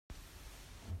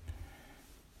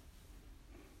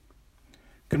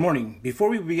Good morning. Before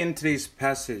we begin today's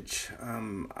passage,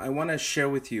 I want to share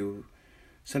with you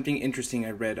something interesting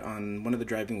I read on one of the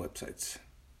driving websites.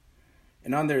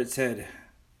 And on there it said,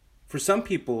 for some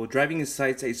people, driving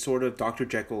incites a sort of Dr.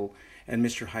 Jekyll and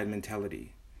Mr. Hyde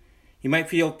mentality. You might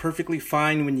feel perfectly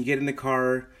fine when you get in the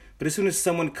car, but as soon as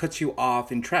someone cuts you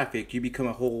off in traffic, you become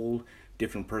a whole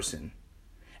different person.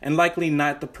 And likely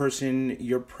not the person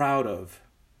you're proud of.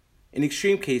 In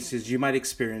extreme cases, you might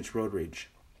experience road rage.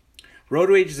 Road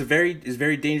rage is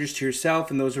very dangerous to yourself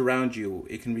and those around you.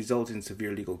 It can result in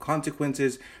severe legal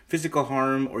consequences, physical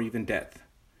harm, or even death.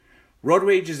 Road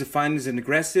rage is defined as an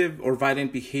aggressive or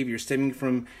violent behavior stemming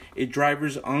from a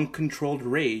driver's uncontrolled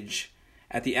rage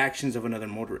at the actions of another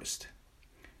motorist.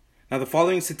 Now, the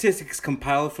following statistics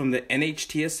compiled from the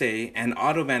NHTSA and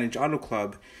AutoVantage Auto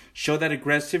Club show that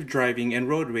aggressive driving and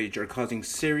road rage are causing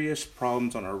serious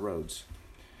problems on our roads.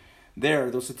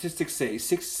 Those statistics say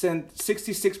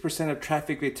 66% of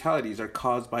traffic fatalities are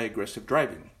caused by aggressive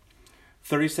driving.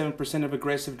 37% of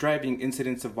aggressive driving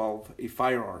incidents involve a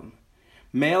firearm.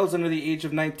 Males under the age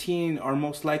of 19 are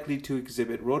most likely to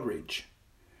exhibit road rage.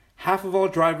 Half of all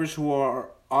drivers who are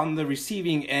on the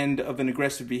receiving end of an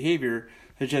aggressive behavior,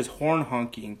 such as horn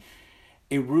honking,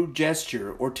 a rude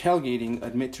gesture, or tailgating,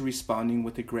 admit to responding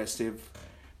with aggressive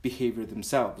behavior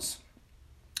themselves.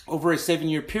 Over a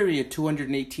 7-year period,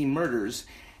 218 murders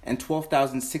and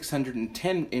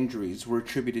 12,610 injuries were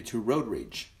attributed to road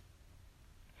rage.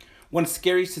 One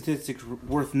scary statistic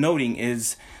worth noting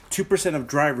is 2% of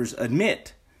drivers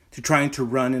admit to trying to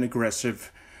run an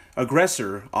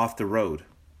aggressor off the road.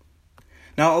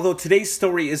 Now, although today's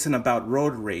story isn't about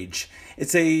road rage,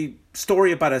 it's a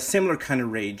story about a similar kind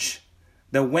of rage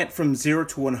that went from 0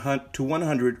 to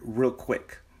 100 real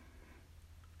quick.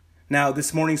 Now,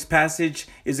 this morning's passage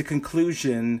is a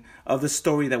conclusion of the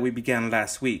story that we began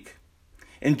last week.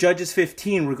 In Judges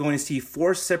 15, we're going to see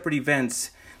 4 separate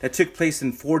events that took place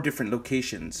in 4 different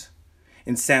locations.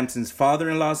 In Samson's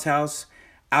father-in-law's house,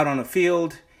 out on a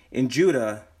field, in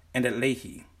Judah, and at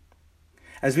Lehi.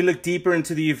 As we look deeper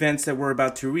into the events that we're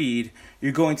about to read,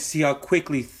 you're going to see how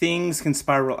quickly things can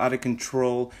spiral out of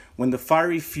control when the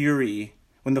fire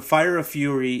of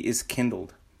fury is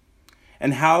kindled.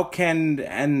 And how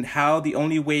the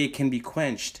only way it can be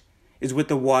quenched is with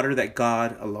the water that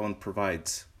God alone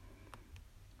provides.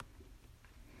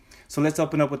 So let's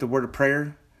open up with a word of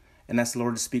prayer and ask the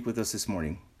Lord to speak with us this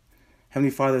morning.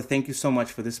 Heavenly Father, thank you so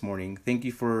much for this morning. Thank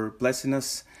you for blessing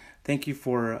us. Thank you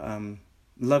for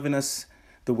loving us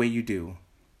the way you do.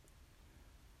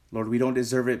 Lord, we don't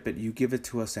deserve it, but you give it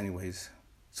to us anyways.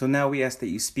 So now we ask that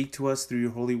you speak to us through your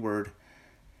holy word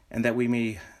and that we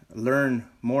may learn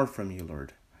more from you,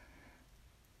 Lord.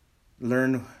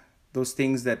 Learn those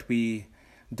things that we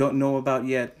don't know about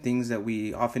yet, things that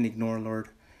we often ignore, Lord.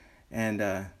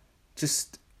 And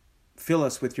just fill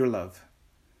us with your love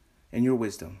and your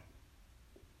wisdom.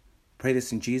 Pray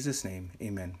this in Jesus' name.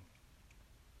 Amen.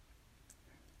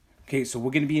 Okay, so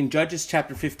we're going to be in Judges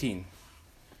chapter 15.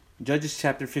 Judges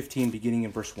chapter 15, beginning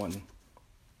in verse 1.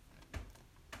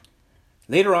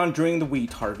 Later on during the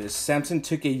wheat harvest, Samson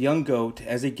took a young goat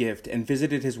as a gift and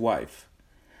visited his wife.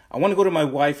 I want to go to my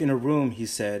wife in her room, he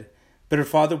said, but her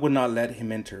father would not let him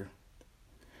enter.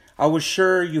 I was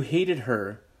sure you hated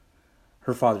her,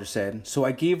 her father said, so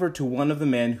I gave her to one of the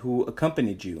men who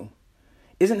accompanied you.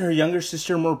 Isn't her younger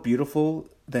sister more beautiful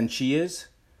than she is?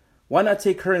 Why not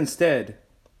take her instead?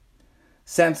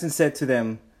 Samson said to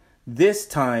them, this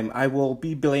time I will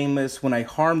be blameless when I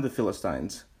harm the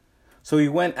Philistines. So he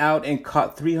went out and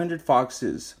caught 300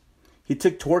 foxes. He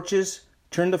took torches,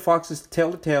 turned the foxes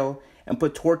tail to tail, and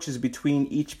put torches between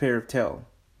each pair of tail.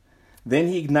 Then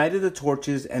he ignited the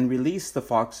torches and released the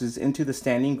foxes into the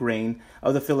standing grain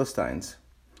of the Philistines.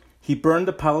 He burned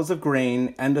the piles of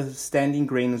grain and the standing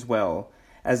grain as well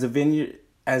as the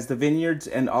vineyards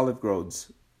and olive groves.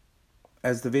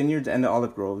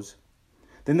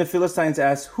 Then the Philistines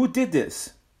asked, "Who did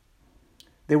this?"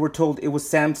 They were told it was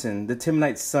Samson, the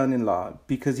Timnite's son-in-law,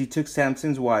 because he took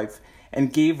Samson's wife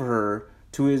and gave her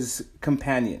to his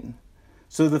companion.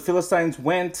 So the Philistines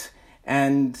went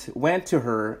to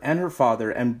her and her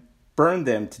father and burned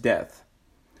them to death.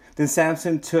 Then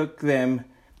Samson took them,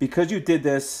 "Because you did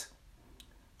this,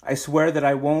 I swear that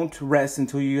I won't rest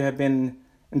until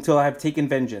I have taken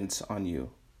vengeance on you."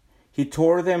 He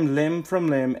tore them limb from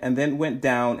limb and then went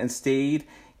down and stayed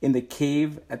in the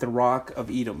cave at the rock of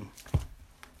Edom.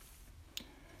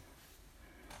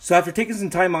 So after taking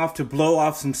some time off to blow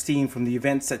off some steam from the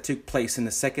events that took place in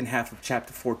the second half of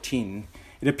chapter 14,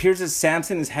 it appears that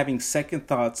Samson is having second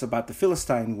thoughts about the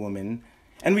Philistine woman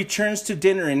and returns to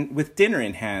dinner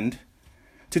in hand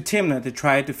to Timnah to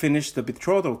try to finish the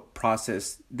betrothal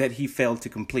process that he failed to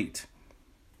complete.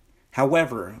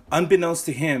 However, unbeknownst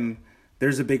to him,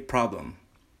 there's a big problem.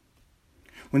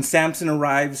 When Samson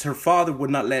arrives, her father would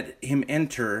not let him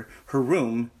enter her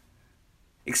room,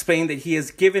 explained that he has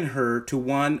given her to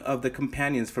one of the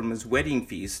companions from his wedding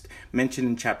feast mentioned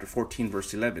in chapter 14,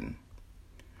 verse 11.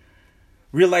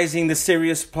 Realizing the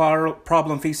serious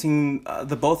problem facing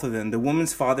the both of them, the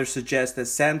woman's father suggests that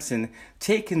Samson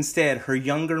take instead her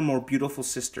younger, more beautiful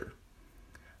sister.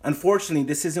 Unfortunately,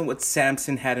 this isn't what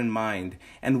Samson had in mind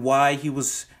and why he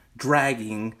was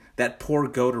dragging that poor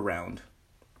goat around.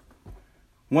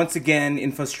 Once again,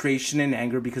 in frustration and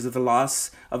anger because of the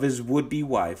loss of his would-be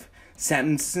wife,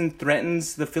 Samson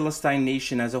threatens the Philistine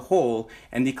nation as a whole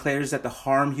and declares that the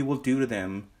harm he will do to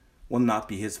them will not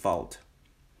be his fault.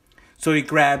 So he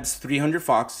grabs 300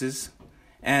 foxes,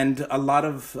 and a lot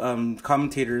of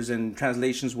commentators and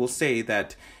translations will say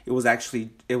that it was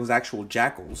actual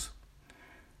jackals.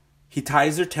 He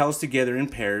ties their tails together in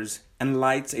pairs and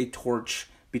lights a torch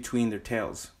between their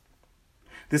tails.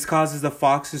 This causes the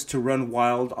foxes to run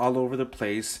wild all over the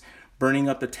place, burning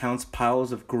up the town's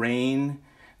piles of grain,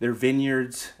 their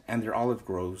vineyards, and their olive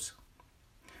groves,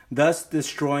 thus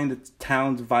destroying the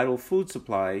town's vital food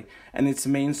supply and its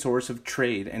main source of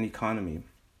trade and economy.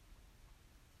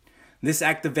 This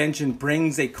act of vengeance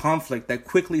brings a conflict that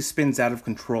quickly spins out of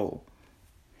control.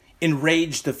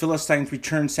 Enraged, the Philistines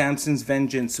return Samson's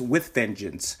vengeance with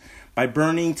vengeance by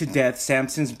burning to death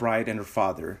Samson's bride and her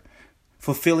father,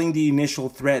 fulfilling the initial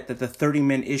threat that the 30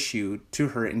 men issued to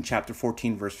her in chapter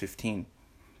 14, verse 15.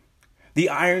 The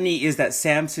irony is that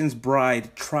Samson's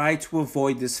bride tried to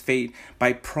avoid this fate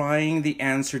by prying the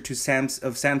answer to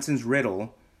Samson's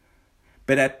riddle,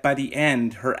 but by the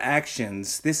end,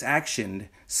 this action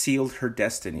sealed her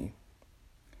destiny.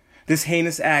 This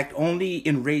heinous act only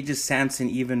enrages Samson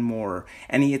even more,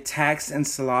 and he attacks and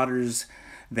slaughters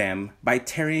them by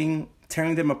tearing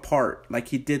them apart like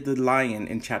he did the lion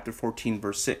in chapter 14,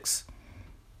 verse 6.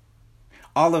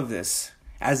 All of this,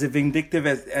 as vindictive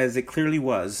as it clearly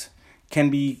was, can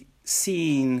be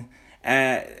seen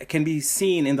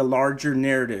in the larger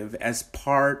narrative as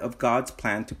part of God's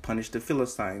plan to punish the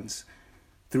Philistines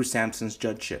through Samson's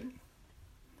judgeship.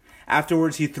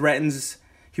 Afterwards, he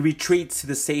retreats to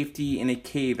the safety in a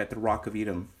cave at the Rock of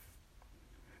Edom.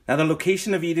 Now, the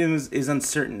location of Edom is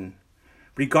uncertain.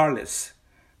 Regardless,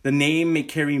 the name may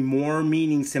carry more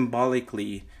meaning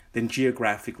symbolically than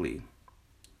geographically.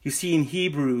 You see, in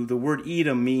Hebrew, the word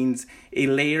Edom means a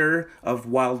lair of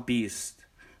wild beasts,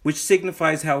 which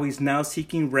signifies how he's now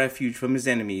seeking refuge from his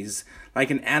enemies,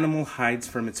 like an animal hides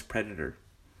from its predator.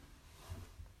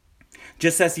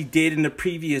 Just as he did in the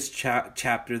previous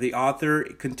chapter, the author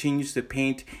continues to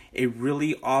paint a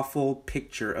really awful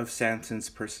picture of Samson's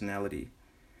personality.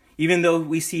 Even though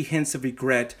we see hints of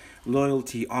regret,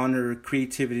 loyalty, honor,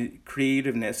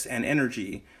 creativeness, and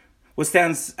energy, what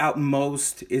stands out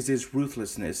most is his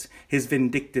ruthlessness, his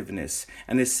vindictiveness,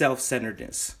 and his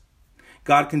self-centeredness.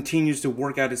 God continues to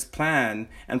work out his plan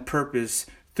and purpose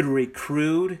through a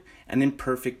crude and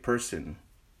imperfect person.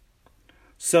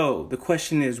 So, the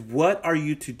question is, what are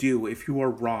you to do if you are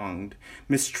wronged,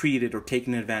 mistreated, or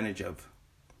taken advantage of?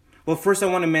 Well, first I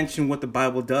want to mention what the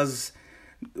Bible tells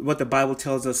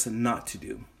us not to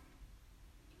do.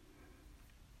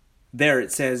 There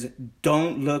it says,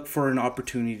 don't look for an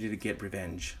opportunity to get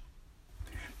revenge.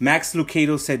 Max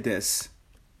Lucado said this: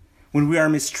 when we are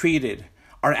mistreated,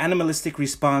 our animalistic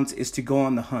response is to go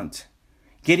on the hunt.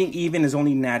 Getting even is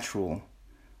only natural,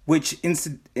 which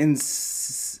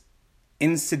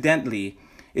incidentally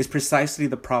is precisely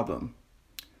the problem.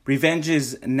 Revenge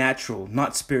is natural,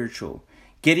 not spiritual.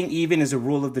 Getting even is a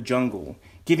rule of the jungle.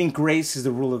 Giving grace is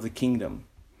the rule of the kingdom.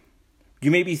 You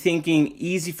may be thinking,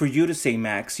 easy for you to say,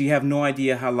 Max. You have no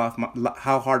idea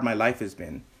how hard my life has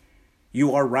been.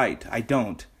 You are right, I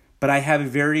don't. But I have a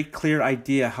very clear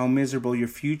idea how miserable your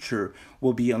future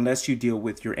will be unless you deal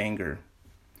with your anger.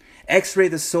 X-ray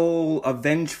the soul of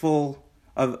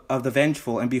the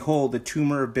vengeful, and behold the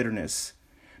tumor of bitterness,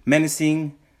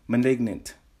 menacing,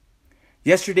 malignant.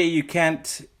 Yesterday you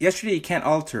can't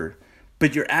alter,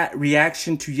 but your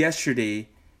reaction to yesterday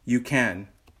you can.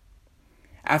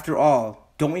 After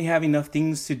all, don't we have enough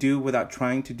things to do without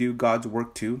trying to do God's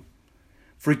work too?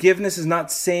 Forgiveness is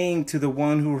not saying the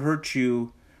one who hurt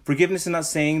you was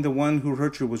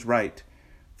right.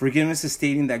 Forgiveness is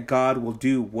stating that God will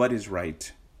do what is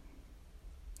right.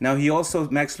 Now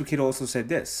Max Lucado also said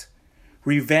this: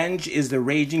 revenge is the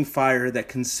raging fire that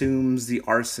consumes the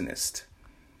arsonist.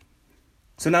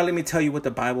 So now let me tell you what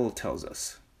the Bible tells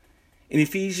us. In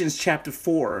Ephesians chapter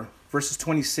 4, verses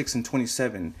 26 and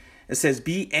 27, It says,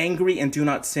 be angry and do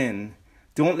not sin.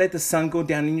 Don't let the sun go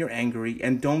down in your anger,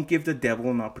 and don't give the devil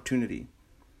an opportunity.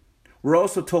 We're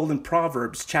also told in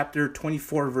Proverbs chapter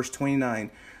 24, verse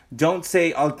 29, don't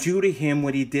say, I'll do to him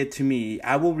what he did to me.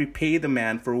 I will repay the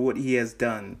man for what he has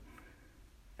done.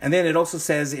 And then it also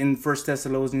says in 1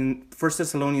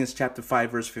 Thessalonians chapter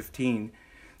 5, verse 15,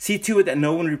 see to it that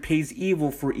no one repays evil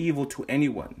for evil to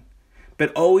anyone,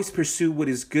 but always pursue what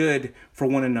is good for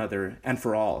one another and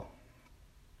for all.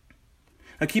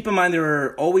 Now keep in mind there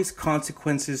are always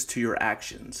consequences to your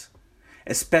actions,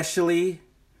 especially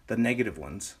the negative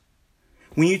ones.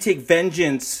 When you take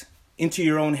vengeance into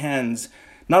your own hands,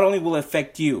 not only will it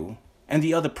affect you and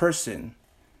the other person,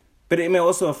 but it may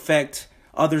also affect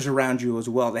others around you as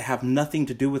well that have nothing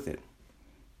to do with it.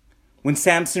 When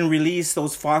Samson released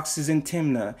those foxes in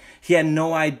Timnah, he had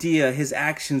no idea his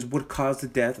actions would cause the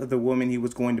death of the woman he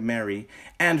was going to marry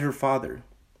and her father.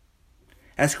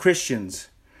 As Christians,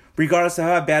 regardless of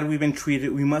how bad we've been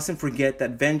treated, we mustn't forget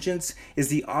that vengeance is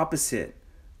the opposite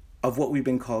of what we've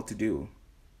been called to do.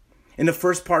 In the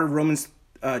first part of Romans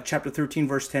chapter 13,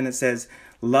 verse 10, it says,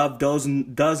 love does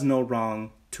no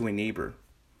wrong to a neighbor.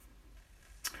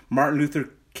 Martin Luther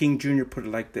King Jr. put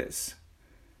it like this.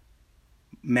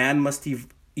 Man must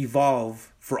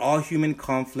evolve for all human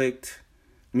conflict.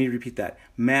 Let me repeat that.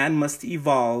 Man must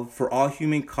evolve for all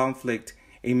human conflict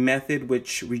a method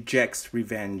which rejects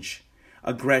revenge,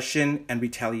 aggression, and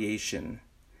retaliation.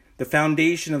 The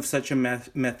foundation of such a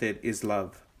method is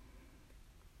love.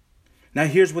 Now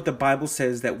here's what the Bible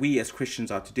says that we as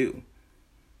Christians ought to do.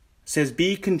 It says,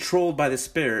 be controlled by the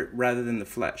Spirit rather than the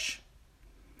flesh.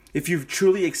 If you've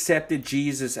truly accepted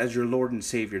Jesus as your Lord and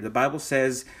Savior, the Bible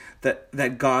says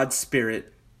that God's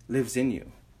Spirit lives in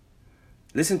you.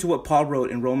 Listen to what Paul wrote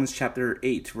in Romans chapter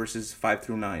 8, verses 5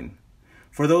 through 9.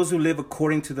 For those who live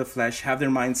according to the flesh have their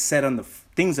minds set on the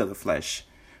things of the flesh,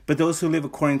 but those who live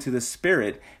according to the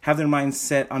Spirit have their minds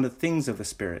set on the things of the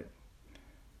Spirit.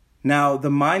 Now, the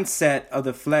mindset of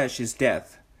the flesh is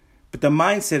death, but the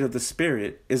mindset of the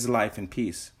Spirit is life and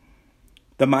peace.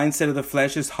 The mindset of the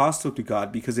flesh is hostile to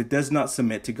God because it does not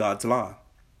submit to God's law.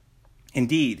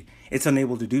 Indeed, it's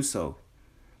unable to do so.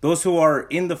 Those who are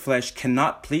in the flesh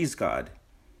cannot please God.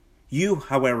 You,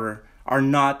 however, are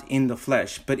not in the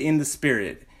flesh, but in the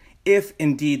Spirit, if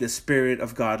indeed the Spirit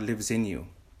of God lives in you.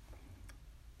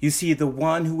 You see, the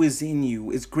one who is in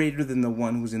you is greater than the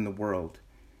one who's in the world.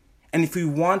 And if we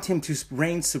want him to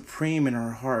reign supreme in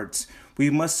our hearts,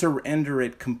 we must surrender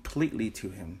it completely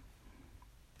to him.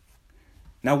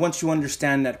 Now, once you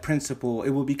understand that principle,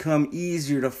 it will become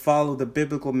easier to follow the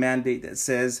biblical mandate that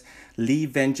says,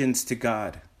 leave vengeance to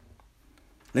God.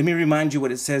 Let me remind you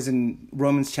what it says in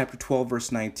Romans chapter 12,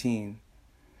 verse 19.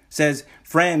 It says,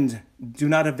 friend, do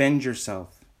not avenge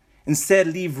yourself. Instead,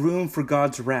 leave room for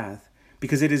God's wrath,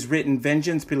 because it is written,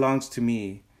 vengeance belongs to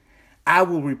me. I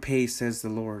will repay, says the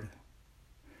Lord.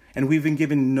 And we've been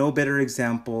given no better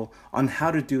example on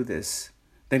how to do this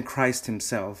than Christ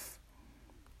himself.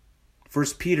 1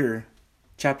 Peter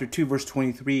chapter 2, verse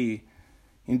 23,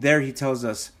 and there he tells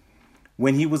us,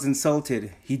 when he was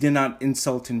insulted, he did not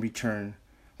insult in return.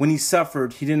 When he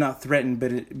suffered, he did not threaten,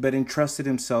 but entrusted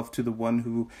himself to the one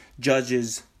who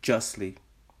judges justly.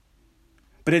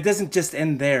 But it doesn't just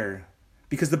end there,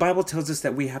 because the Bible tells us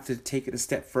that we have to take it a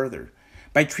step further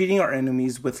by treating our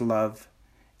enemies with love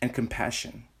and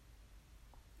compassion.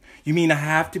 You mean I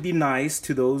have to be nice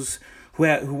to those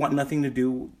who want nothing to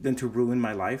do than to ruin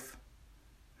my life?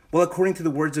 Well, according to the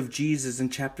words of Jesus in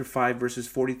chapter 5, verses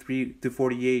 43 to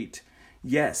 48,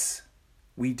 yes,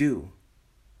 we do.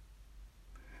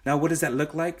 Now, what does that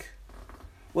look like?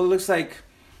 Well,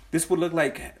 this would look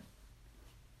like,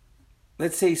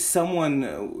 let's say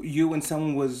you and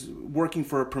someone was working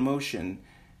for a promotion,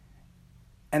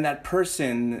 and that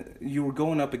person you were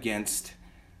going up against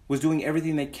was doing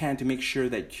everything they can to make sure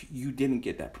that you didn't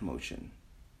get that promotion.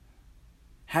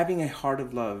 Having a heart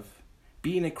of love,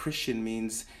 being a Christian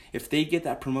means if they get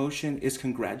that promotion is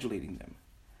congratulating them.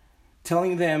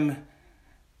 Telling them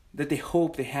that they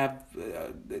hope that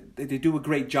they do a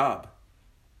great job.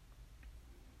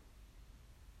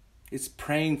 It's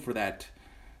praying for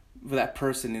that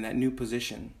person in that new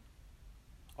position.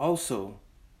 Also,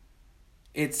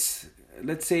 it's,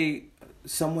 let's say,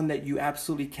 someone that you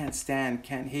absolutely can't stand,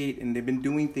 can't hate, and they've been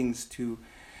doing things to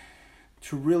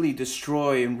really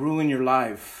destroy and ruin your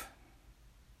life.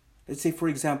 Let's say, for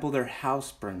example, their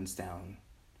house burns down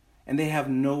and they have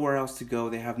nowhere else to go.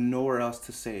 They have nowhere else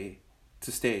to stay.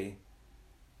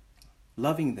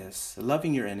 Loving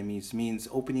your enemies means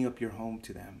opening up your home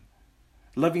to them.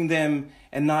 Loving them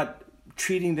and not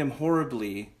treating them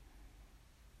horribly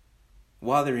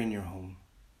while they're in your home.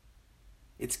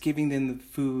 It's giving them the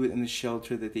food and the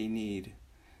shelter that they need.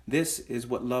 This is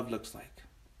what love looks like.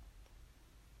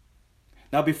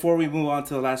 Now, before we move on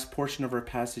to the last portion of our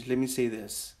passage, let me say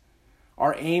this.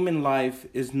 Our aim in life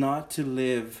is not to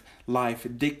live life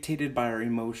dictated by our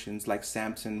emotions like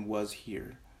Samson was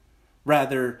here.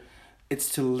 Rather,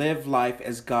 it's to live life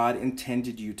as God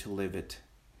intended you to live it,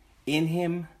 in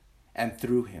Him and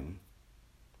through Him.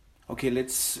 Okay,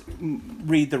 let's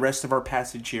read the rest of our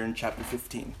passage here in chapter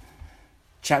 15.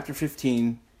 Chapter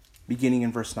 15, beginning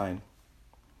in verse 9.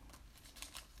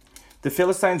 The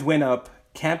Philistines went up,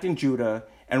 camped in Judah,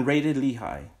 and raided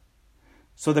Lehi.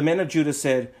 So the men of Judah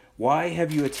said, "Why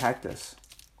have you attacked us?"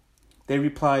 They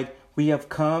replied, "We have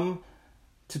come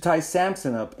to tie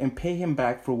Samson up and pay him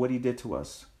back for what he did to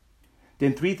us."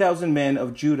 Then 3,000 men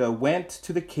of Judah went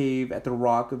to the cave at the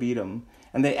rock of Edom,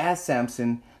 and they asked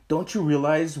Samson, "Don't you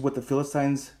realize that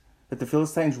the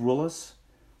Philistines rule us?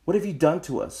 What have you done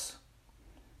to us?"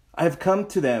 I have done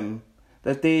to them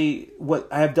what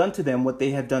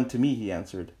they have done to me," he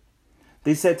answered.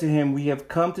 They said to him, "We have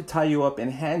come to tie you up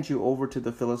and hand you over to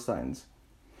the Philistines."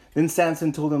 Then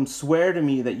Samson told them, "Swear to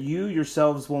me that you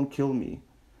yourselves won't kill me."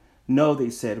 "No," they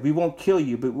said, "we won't kill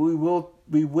you, but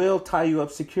we will tie you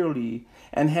up securely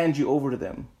and hand you over to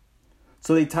them."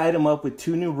 So they tied him up with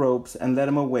 2 new ropes and led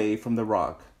him away from the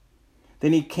rock.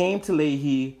 Then he came to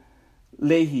Lehi.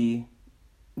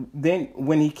 Then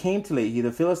when he came to Lehi,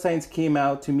 the Philistines came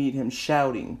out to meet him,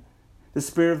 shouting. The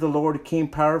Spirit of the Lord came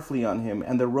powerfully on him,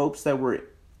 and the ropes that were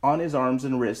on his arms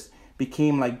and wrists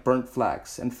became like burnt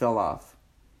flax and fell off.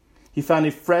 He found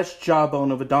a fresh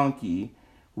jawbone of a donkey,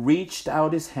 reached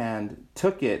out his hand,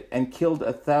 took it, and killed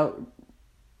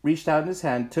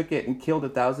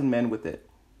 1,000 men with it.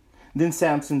 Then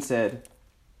Samson said,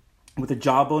 "With the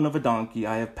jawbone of a donkey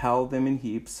I have piled them in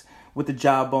heaps. With the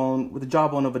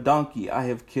jawbone of a donkey I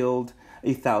have killed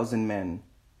 1,000 men."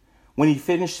 When he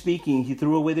finished speaking, he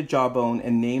threw away the jawbone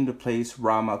and named the place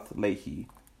Ramath Lehi.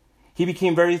 He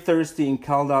became very thirsty and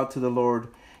called out to the Lord,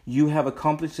 "You have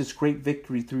accomplished this great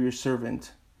victory through your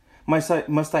servant.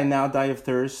 Must I now die of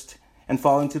thirst and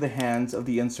fall into the hands of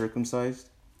the uncircumcised?"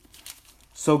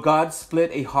 So God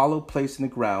split a hollow place in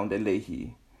the ground at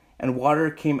Lehi, and water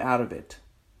came out of it.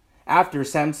 After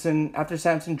Samson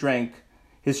drank,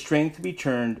 his strength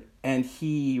returned, and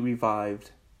he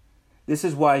revived. This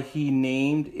is why he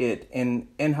named it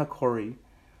En-Hakkore,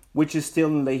 which is still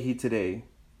in Lehi today.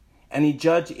 And he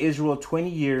judged Israel 20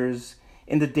 years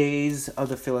in the days of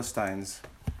the Philistines.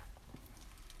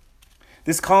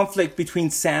 This conflict between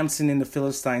Samson and the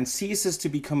Philistines ceases to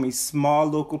become a small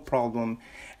local problem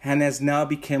and has now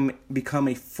become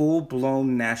a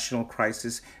full-blown national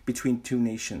crisis between 2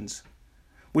 nations,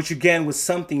 which again was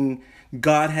something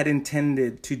God had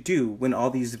intended to do when all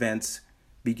these events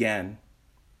began.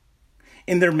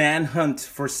 In their manhunt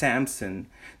for Samson,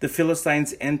 the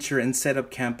Philistines enter and set up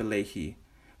camp at Lehi,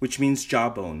 which means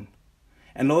jawbone,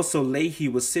 and also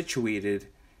Lehi was situated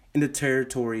in the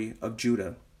territory of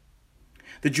Judah.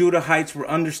 The Judahites were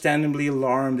understandably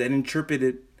alarmed and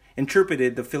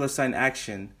interpreted the Philistine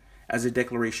action as a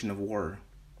declaration of war.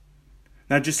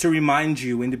 Now, just to remind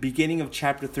you, in the beginning of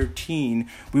chapter 13,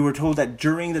 we were told that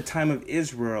during the time of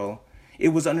Israel, it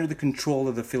was under the control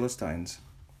of the Philistines.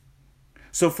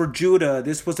 So for Judah,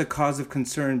 this was a cause of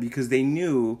concern because they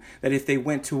knew that if they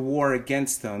went to war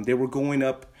against them, they were going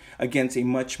up against a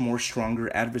much more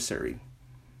stronger adversary.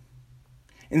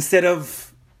 Instead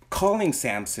of calling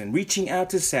Samson, reaching out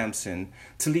to Samson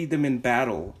to lead them in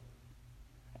battle,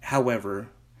 however,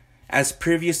 as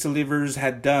previous deliverers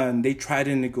had done, they tried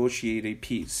to negotiate a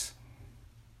peace.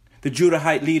 The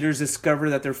Judahite leaders discovered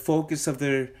that their focus of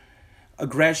their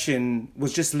aggression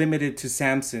was just limited to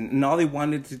Samson, and all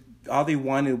they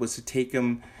wanted was to take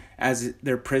him as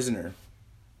their prisoner.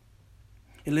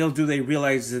 And little do they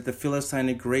realize that the Philistine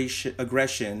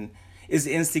aggression is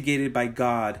instigated by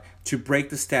God to break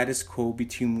the status quo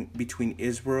between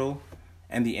Israel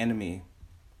and the enemy.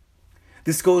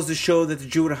 This goes to show that the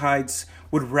Judahites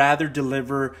would rather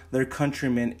deliver their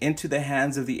countrymen into the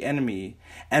hands of the enemy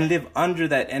and live under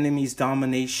that enemy's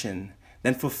domination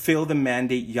than fulfill the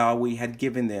mandate Yahweh had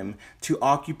given them to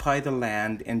occupy the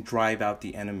land and drive out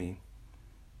the enemy.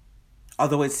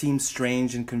 Although it seems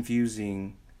strange and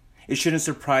confusing, it shouldn't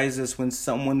surprise us when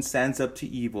someone stands up to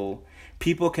evil.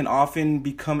 People can often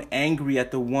become angry at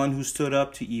the one who stood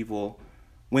up to evil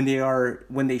when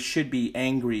they should be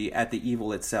angry at the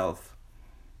evil itself.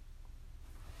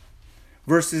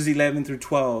 Verses 11 through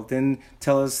 12 then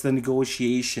tell us the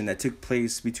negotiation that took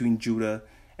place between Judah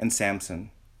and Samson.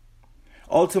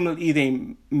 Ultimately,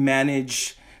 they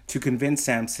managed to convince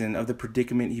Samson of the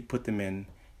predicament he put them in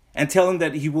and tell him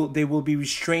that they will be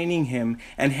restraining him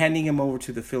and handing him over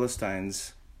to the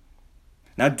Philistines.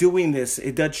 Now, doing this,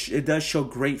 it does show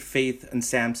great faith on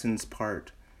Samson's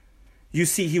part. You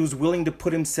see, he was willing to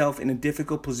put himself in a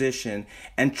difficult position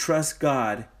and trust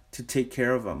God to take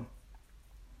care of him.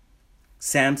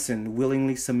 Samson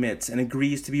willingly submits and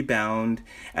agrees to be bound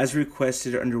as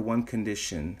requested under one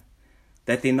condition,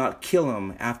 that they not kill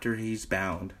him after he's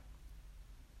bound.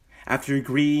 After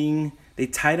agreeing, they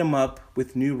tied him up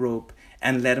with new rope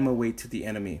and led him away to the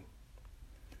enemy.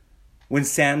 When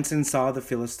Samson saw the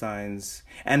Philistines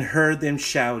and heard them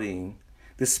shouting,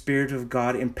 the Spirit of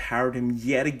God empowered him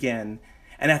yet again,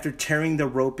 and after tearing the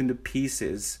rope into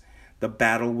pieces, the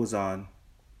battle was on.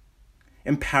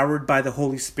 Empowered by the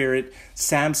Holy Spirit,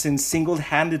 Samson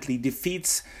single-handedly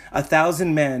defeats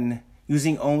 1,000 men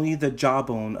using only the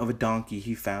jawbone of a donkey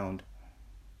he found.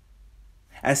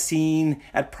 As seen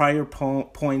at prior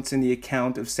points in the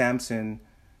account of Samson,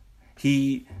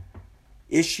 he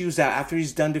issues out, after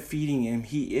he's done defeating him,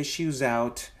 he issues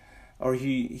out, or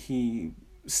he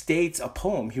states a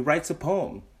poem. He writes a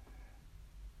poem.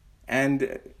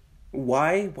 And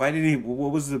why?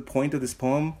 What was the point of this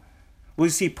poem? Well,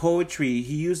 you see, poetry,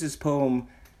 he used this poem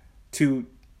to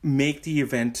make the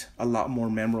event a lot more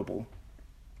memorable.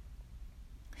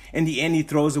 In the end, he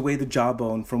throws away the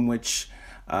jawbone from which,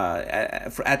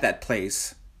 at that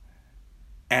place,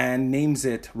 and names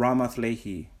it Ramath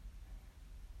Lehi,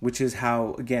 which is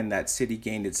how, again, that city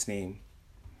gained its name.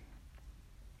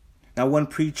 Now, one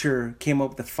preacher came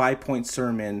up with a 5-point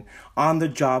sermon on the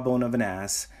jawbone of an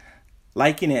ass,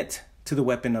 likening it to the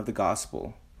weapon of the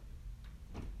gospel.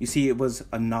 You see, it was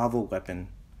a novel weapon.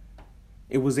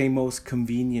 It was a most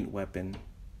convenient weapon.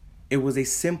 It was a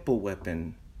simple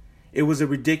weapon. It was a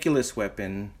ridiculous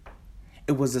weapon.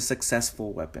 It was a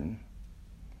successful weapon.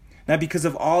 Now, because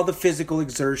of all the physical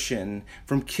exertion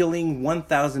from killing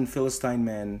 1,000 Philistine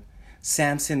men,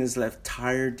 Samson is left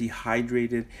tired,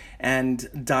 dehydrated, and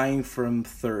dying from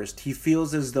thirst. He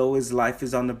feels as though his life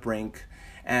is on the brink,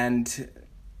 and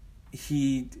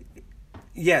he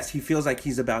feels like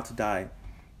he's about to die.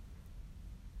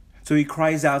 So he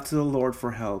cries out to the Lord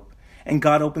for help, and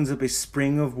God opens up a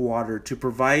spring to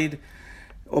provide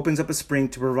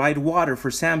water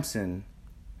for Samson.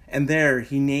 And there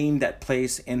he named that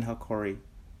place En-hakkore.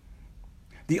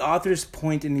 The author's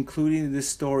point in including this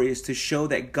story is to show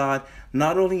that God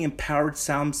not only empowered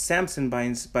Samson by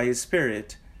his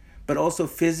spirit, but also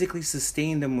physically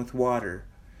sustained him with water,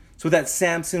 so that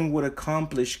Samson would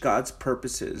accomplish God's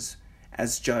purposes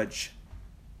as judge.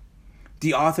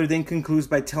 The author then concludes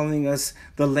by telling us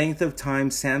the length of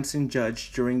time Samson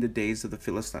judged during the days of the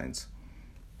Philistines.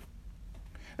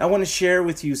 I want to share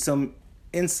with you some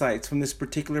insights from this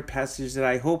particular passage that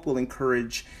I hope will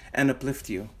encourage and uplift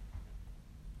you.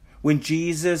 When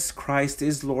Jesus Christ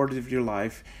is Lord of your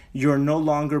life, you are no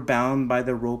longer bound by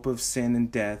the rope of sin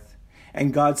and death,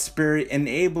 and God's Spirit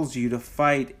enables you to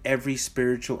fight every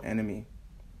spiritual enemy.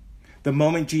 The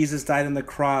moment Jesus died on the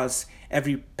cross,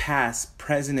 every past,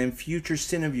 present, and future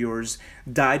sin of yours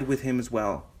died with him as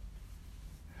well.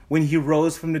 When he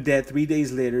rose from the dead 3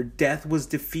 days later, death was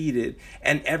defeated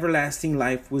and everlasting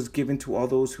life was given to all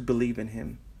those who believe in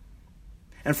him.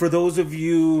 And for those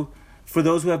who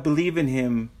have believed in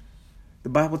him, the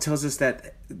Bible tells us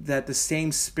that the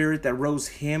same Spirit that rose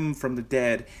him from the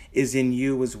dead is in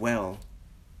you as well.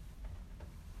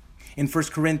 In 2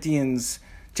 Corinthians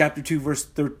chapter 3, verse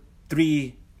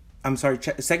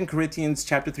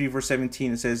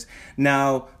 17, it says,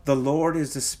 "Now the Lord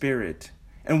is the Spirit,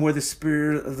 and where the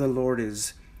Spirit of the Lord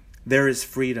is, there is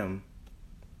freedom.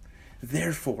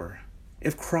 Therefore,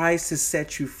 if Christ has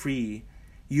set you free,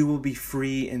 you will be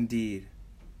free indeed.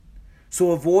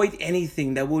 So avoid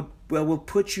anything that will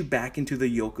put you back into the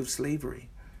yoke of slavery."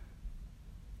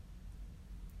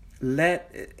 Let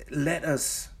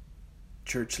us,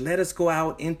 church, let us go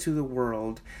out into the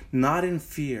world, not in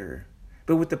fear,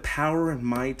 but with the power and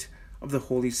might of the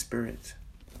Holy Spirit.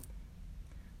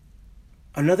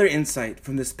 Another insight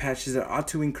from this passage that ought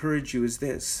to encourage you is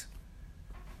this: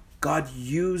 God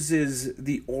uses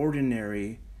the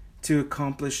ordinary to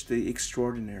accomplish the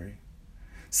extraordinary.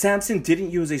 Samson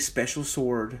didn't use a special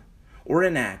sword or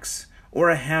an axe or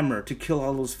a hammer to kill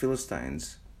all those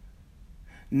Philistines.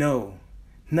 No,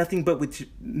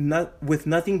 with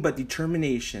nothing but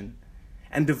determination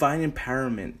and divine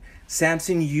empowerment,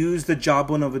 Samson used the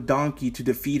jawbone of a donkey to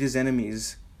defeat his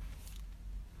enemies.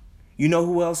 You know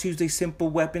who else used a simple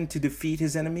weapon to defeat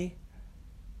his enemy?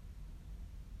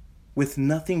 With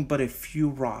nothing but a few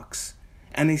rocks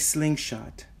and a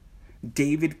slingshot,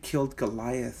 David killed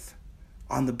Goliath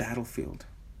on the battlefield.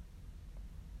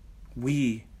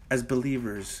 We, as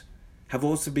believers, have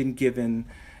also been given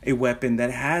a weapon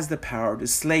that has the power to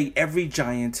slay every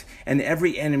giant and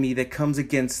every enemy that comes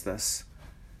against us.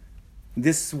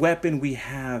 This weapon we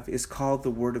have is called the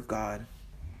Word of God.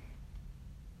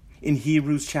 In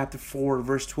Hebrews chapter 4,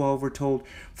 verse 12, we're told,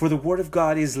 "For the Word of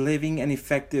God is living and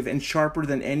effective and sharper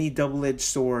than any double-edged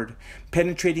sword,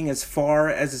 penetrating as far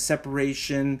as the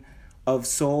separation of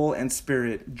soul and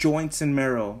spirit, joints and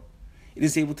marrow. It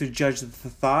is able to judge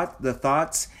the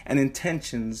thoughts and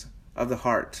intentions of the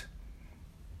heart."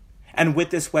 And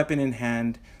with this weapon in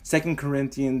hand, 2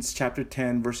 Corinthians chapter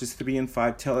 10, verses 3 and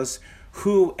 5 tell us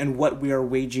who and what we are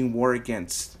waging war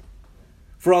against.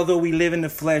 "For although we live in the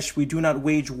flesh, we do not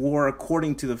wage war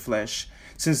according to the flesh,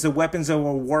 since the weapons of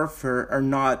our warfare are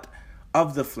not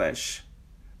of the flesh,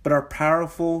 but are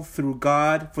powerful through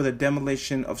God for the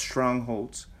demolition of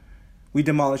strongholds. We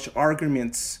demolish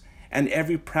arguments and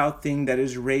every proud thing that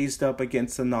is raised up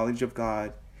against the knowledge of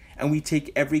God, and we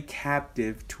take every thought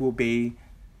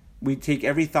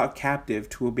captive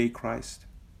to obey Christ."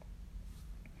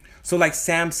 So like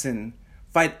Samson,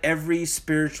 fight every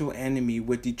spiritual enemy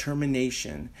with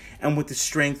determination and with the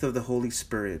strength of the Holy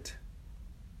Spirit.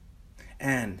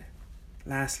 And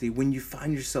lastly, when you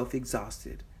find yourself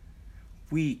exhausted,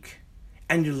 weak,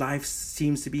 and your life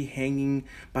seems to be hanging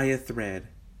by a thread,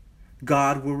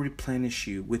 God will replenish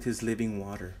you with His living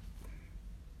water.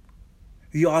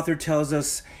 The author tells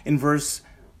us in verse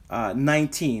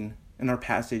 19 in our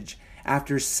passage,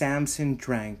 "After Samson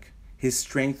drank, his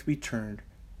strength returned,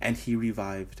 and he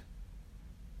revived."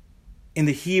 In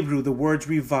the Hebrew, the words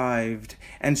revived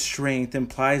and strength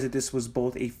implies that this was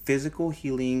both a physical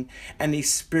healing and a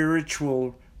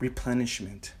spiritual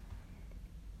replenishment.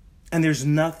 And there's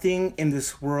nothing in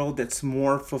this world that's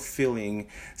more fulfilling,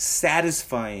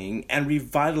 satisfying, and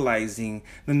revitalizing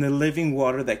than the living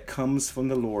water that comes from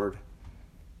the Lord.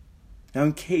 Now,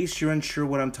 in case you're unsure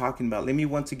what I'm talking about, let me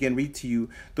once again read to you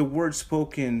the words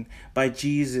spoken by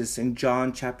Jesus in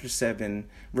John chapter 7,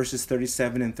 verses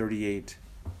 37 and 38.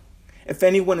 "If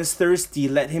anyone is thirsty,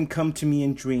 let him come to me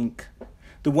and drink.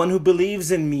 The one who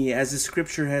believes in me, as the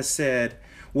scripture has said,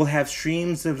 will have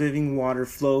streams of living water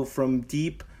flow from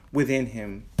deep within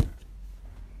him."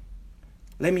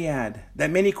 Let me add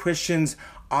that many Christians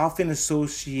often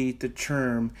associate the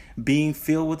term being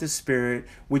filled with the Spirit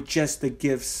with just the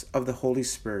gifts of the Holy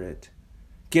Spirit.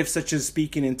 Gifts such as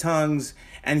speaking in tongues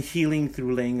and healing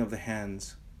through laying of the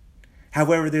hands.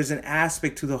 However, there's an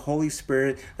aspect to the Holy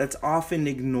Spirit that's often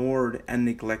ignored and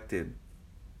neglected.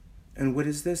 And what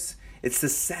is this? It's the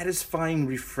satisfying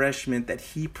refreshment that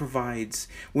He provides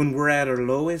when we're at our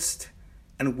lowest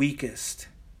and weakest.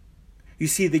 You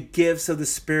see, the gifts of the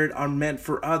Spirit are meant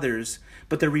for others,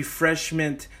 but the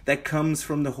refreshment that comes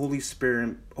from the Holy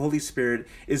Spirit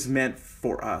is meant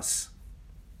for us.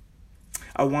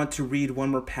 I want to read one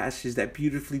more passage that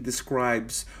beautifully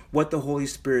describes what the Holy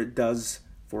Spirit does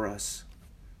for us.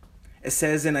 It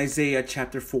says in Isaiah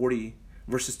chapter 40,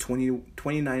 verses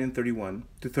 29 and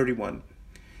 31,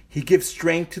 "He gives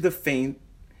strength to the faint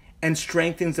and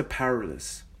strengthens the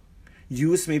powerless.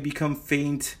 Youths may become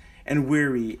faint and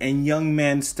weary, and young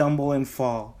men stumble and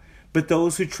fall. But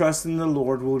those who trust in the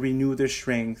Lord will renew their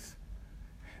strength.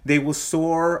 They will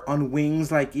soar on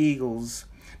wings like eagles.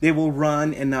 They will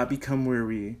run and not become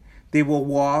weary. They will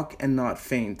walk and not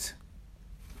faint."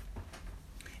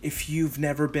 If you've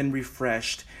never been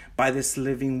refreshed by this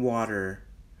living water,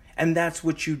 and that's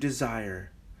what you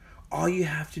desire, all you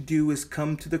have to do is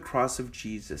come to the cross of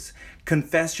Jesus,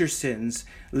 confess your sins,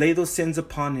 lay those sins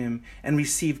upon Him, and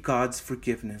receive God's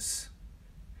forgiveness.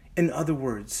 In other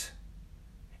words,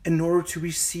 in order to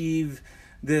receive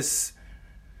this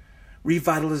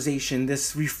revitalization,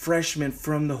 this refreshment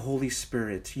from the Holy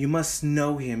Spirit, you must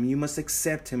know Him, you must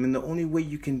accept Him, and the only way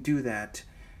you can do that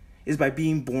is by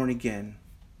being born again.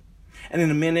 And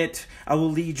in a minute, I will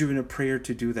lead you in a prayer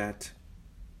to do that.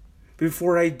 But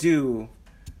before I do,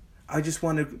 I just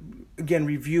want to, again,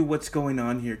 review what's going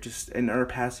on here just in our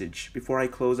passage. Before I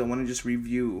close, I want to just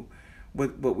review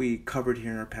what we covered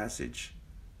here in our passage.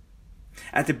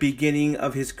 At the beginning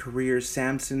of his career,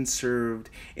 Samson served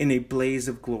in a blaze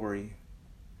of glory.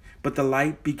 But the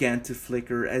light began to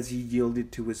flicker as he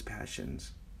yielded to his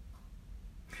passions.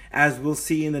 As we'll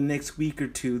see in the next week or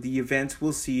two, the events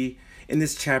we'll see in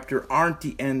this chapter aren't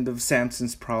the end of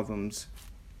Samson's problems.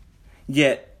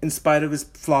 Yet, in spite of his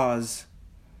flaws,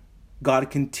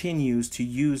 God continues to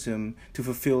use him to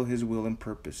fulfill His will and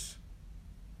purpose.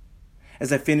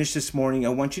 As I finish this morning, I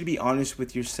want you to be honest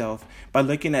with yourself by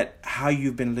looking at how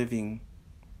you've been living.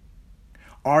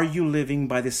 Are you living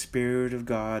by the Spirit of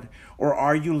God, or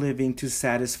are you living to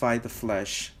satisfy the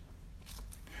flesh?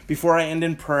 Before I end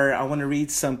in prayer, I want to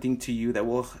read something to you that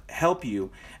will help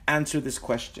you answer this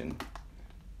question.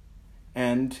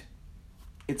 And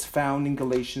it's found in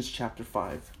Galatians chapter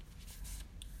 5.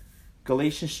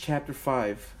 Galatians chapter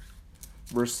 5,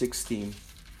 verse 16.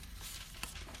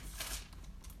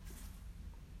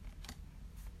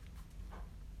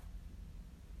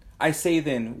 I say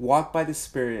then, walk by the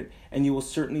Spirit, and you will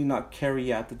certainly not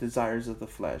carry out the desires of the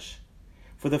flesh.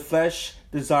 For the flesh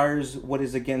desires what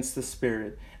is against the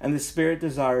Spirit, and the Spirit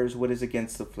desires what is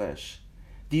against the flesh.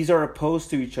 These are opposed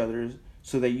to each other,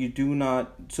 so that you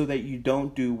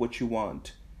don't do what you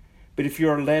want. But if you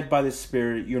are led by the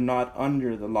Spirit, you're not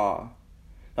under the law.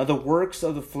 Now the works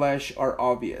of the flesh are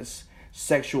obvious: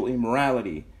 sexual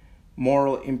immorality,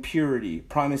 moral impurity,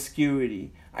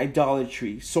 promiscuity,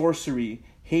 idolatry, sorcery,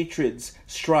 hatreds,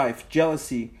 strife,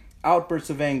 jealousy, outbursts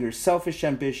of anger, selfish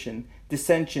ambition,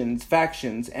 dissensions,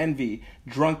 factions, envy,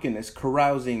 drunkenness,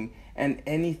 carousing, and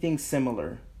anything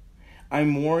similar.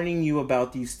 I'm warning you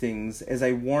about these things, as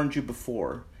I warned you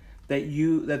before,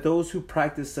 that those who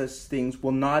practice such things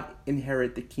will not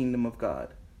inherit the kingdom of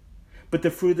God. But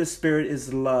the fruit of the Spirit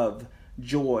is love,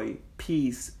 joy,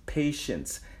 peace,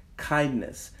 patience,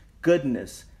 kindness,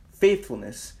 goodness,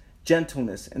 faithfulness,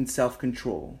 gentleness, and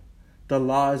self-control. The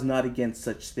law is not against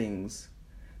such things.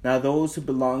 Now those who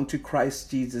belong to Christ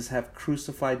Jesus have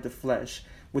crucified the flesh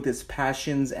with its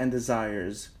passions and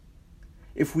desires.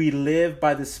 If we live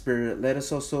by the Spirit, let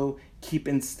us also keep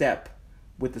in step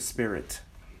with the Spirit.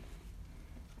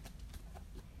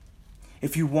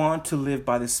 If you want to live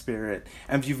by the Spirit,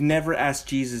 and if you've never asked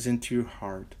Jesus into your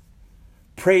heart,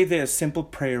 pray this simple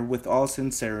prayer with all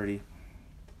sincerity.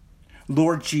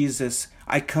 Lord Jesus,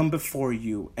 I come before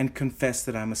you and confess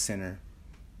that I'm a sinner.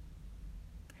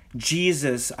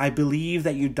 Jesus, I believe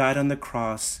that you died on the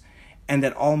cross and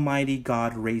that Almighty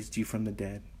God raised you from the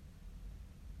dead.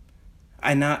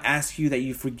 I now ask you that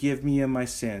you forgive me of my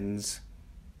sins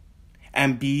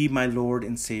and be my Lord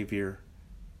and Savior.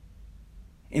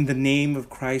 In the name of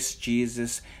Christ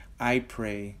Jesus, I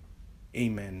pray.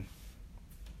 Amen.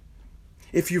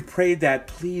 If you prayed that,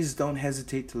 please don't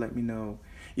hesitate to let me know.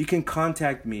 You can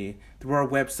contact me through our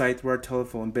website, through our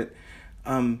telephone. But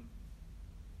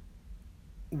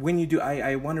when you do,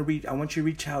 I want you to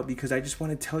reach out, because I just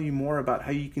want to tell you more about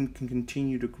how you can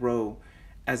continue to grow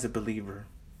as a believer.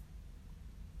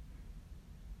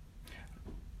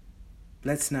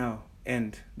 Let's now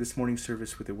end this morning's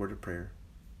service with a word of prayer.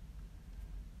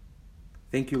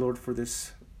 Thank you, Lord, for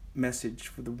this message,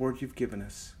 for the word you've given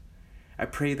us. I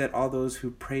pray that all those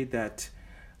who prayed that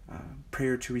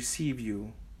prayer to receive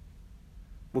you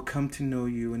will come to know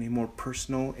you in a more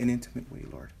personal and intimate way,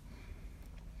 Lord.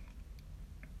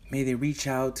 May they reach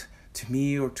out to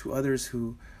me or to others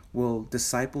who will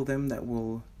disciple them, that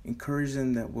will encourage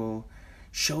them, that will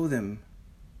show them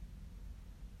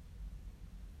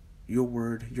your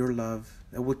word, your love,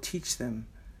 that will teach them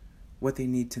what they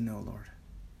need to know, Lord.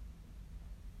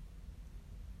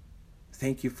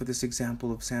 Thank you for this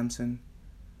example of Samson,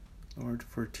 Lord,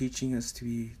 for teaching us to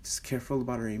be just careful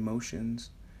about our emotions,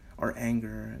 our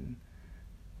anger, and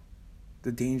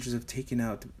the dangers of taking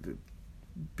out,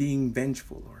 being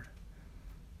vengeful, Lord.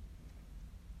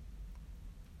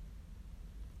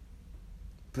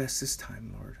 Bless this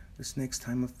time, Lord, this next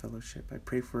time of fellowship. I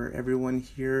pray for everyone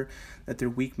here that their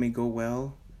week may go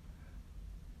well.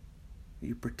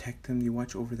 You protect them, you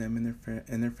watch over them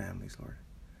and their families, Lord.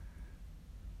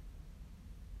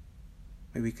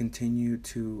 May we continue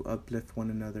to uplift one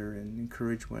another and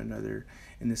encourage one another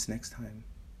in this next time.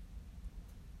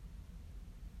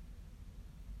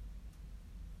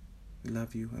 We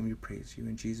love you and we praise you.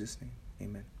 In Jesus' name,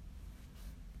 amen.